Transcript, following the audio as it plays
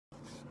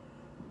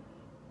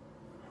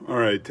All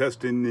right,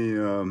 testing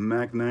the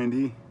Mac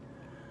 90.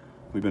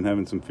 We've been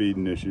having some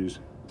feeding issues.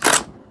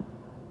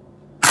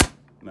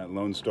 That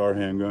Lone Star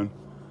handgun.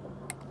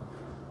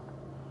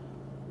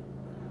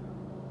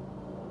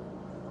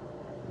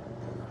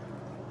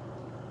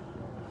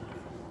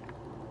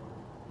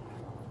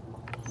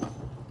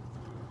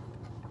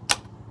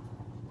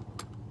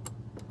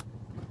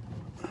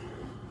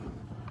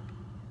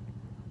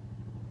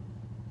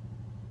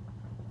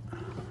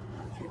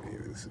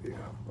 See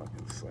a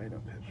fucking sight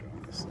up picture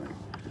on this thing.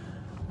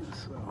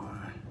 It's so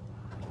high.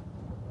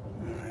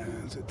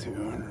 That's a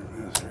 200.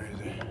 That's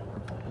crazy.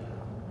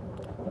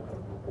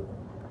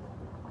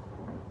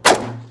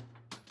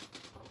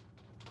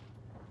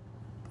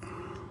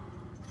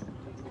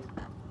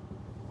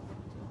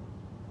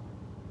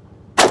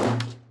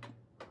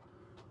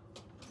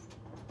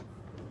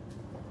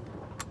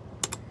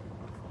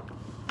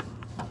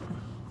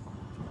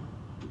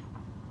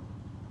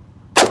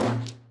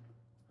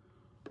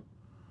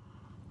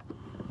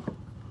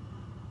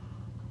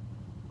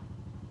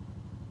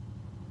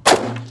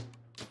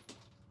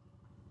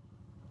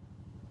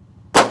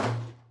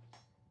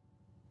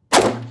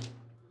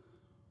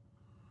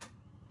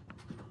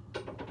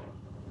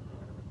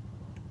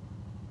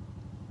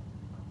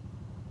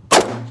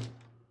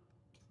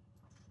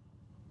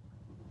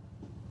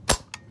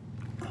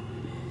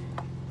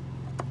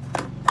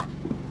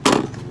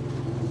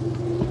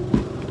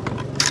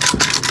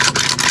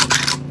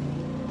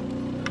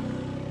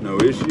 No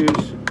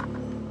issues.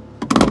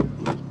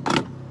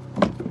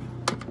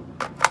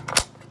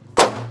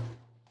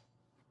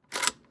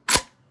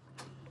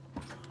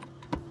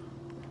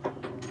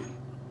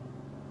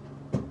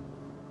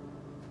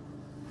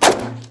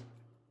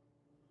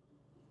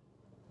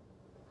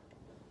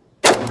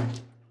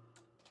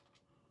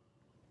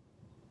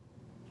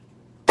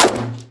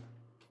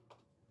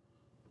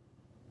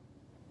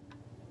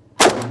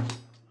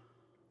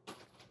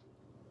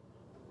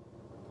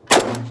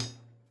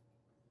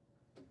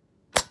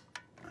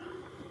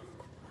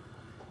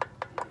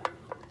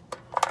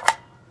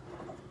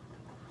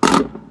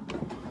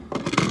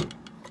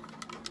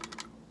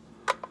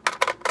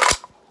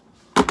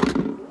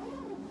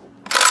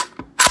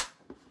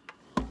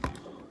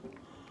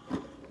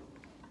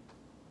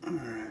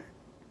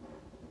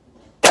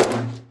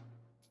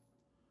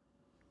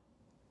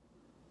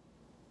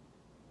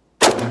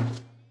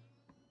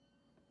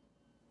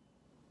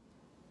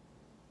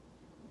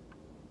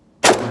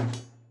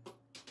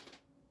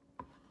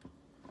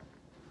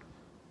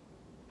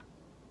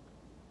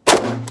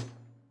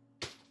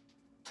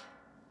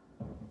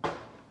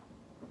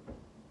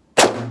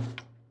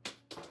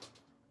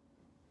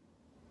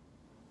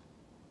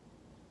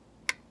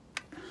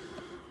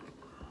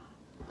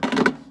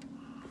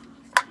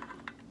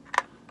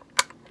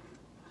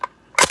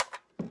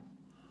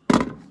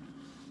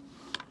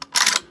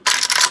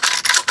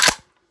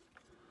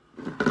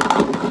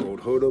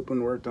 Hold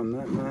open worked on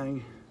that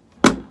mag.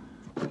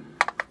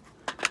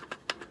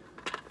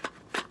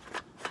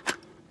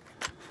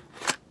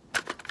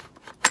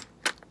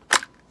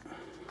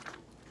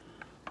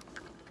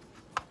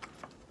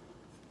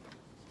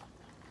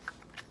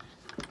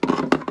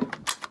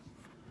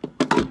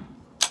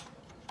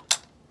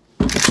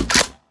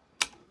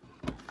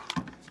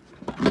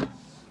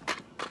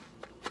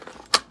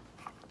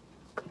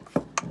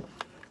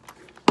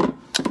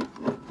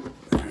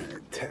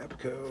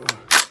 Tapco.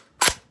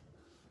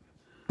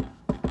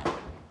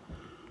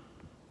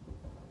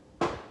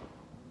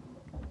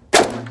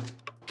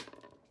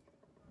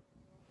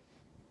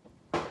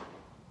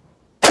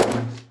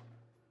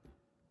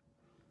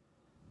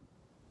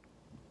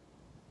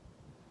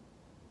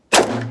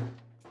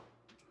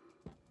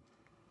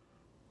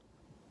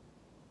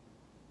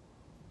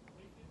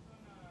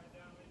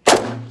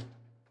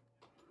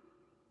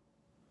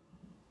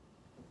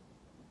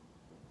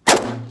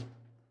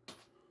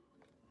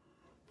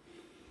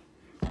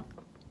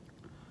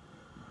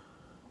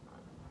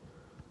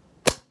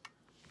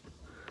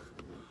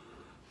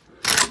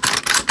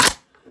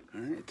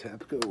 Alright,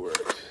 Tapco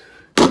works.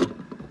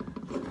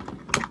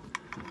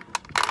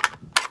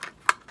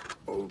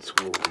 Old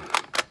school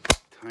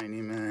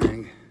tiny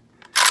mag.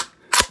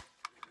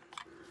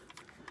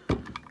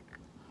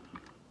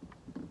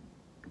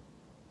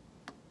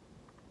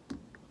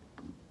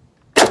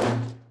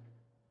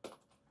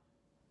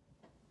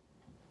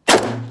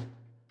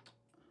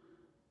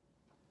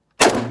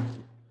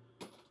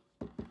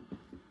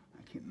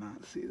 I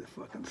cannot see the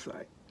fucking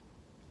sight.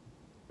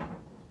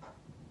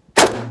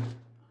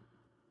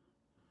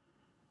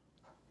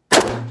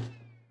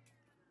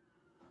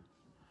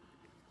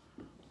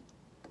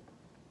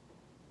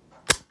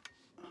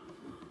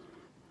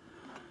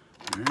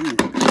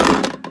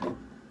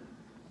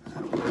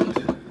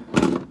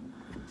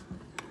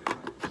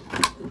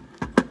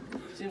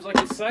 Seems like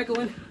it's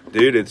cycling.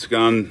 Dude, it's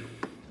gone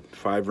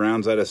 5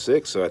 rounds out of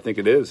 6, so I think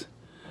it is.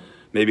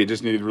 Maybe it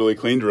just needed really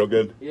cleaned real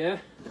good. Yeah.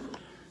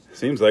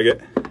 Seems like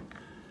it.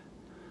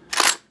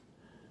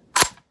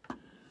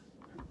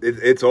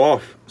 It's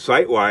off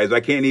sight-wise. I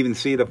can't even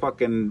see the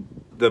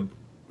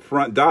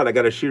front dot. I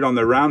got to shoot on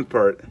the round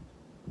part.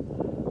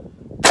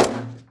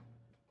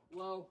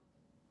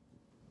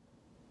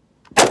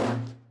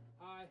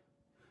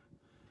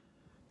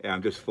 Yeah,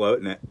 I'm just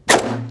floating it.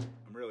 I'm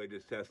really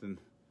just testing.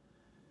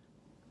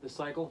 The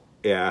cycle?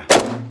 Yeah.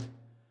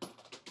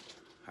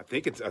 I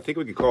think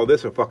we can call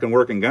this a fucking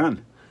working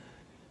gun.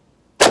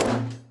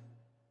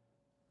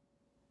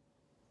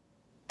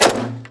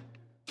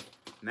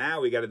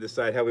 Now we got to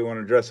decide how we want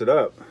to dress it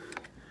up.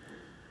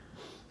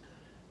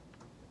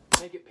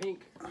 Make it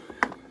pink.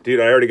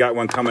 Dude, I already got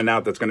one coming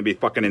out that's going to be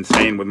fucking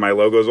insane with my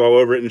logos all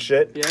over it and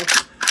shit. Yeah.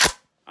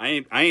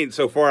 I ain't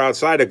so far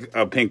outside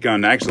a pink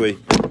gun, actually.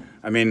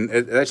 I mean,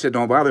 that shit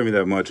don't bother me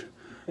that much.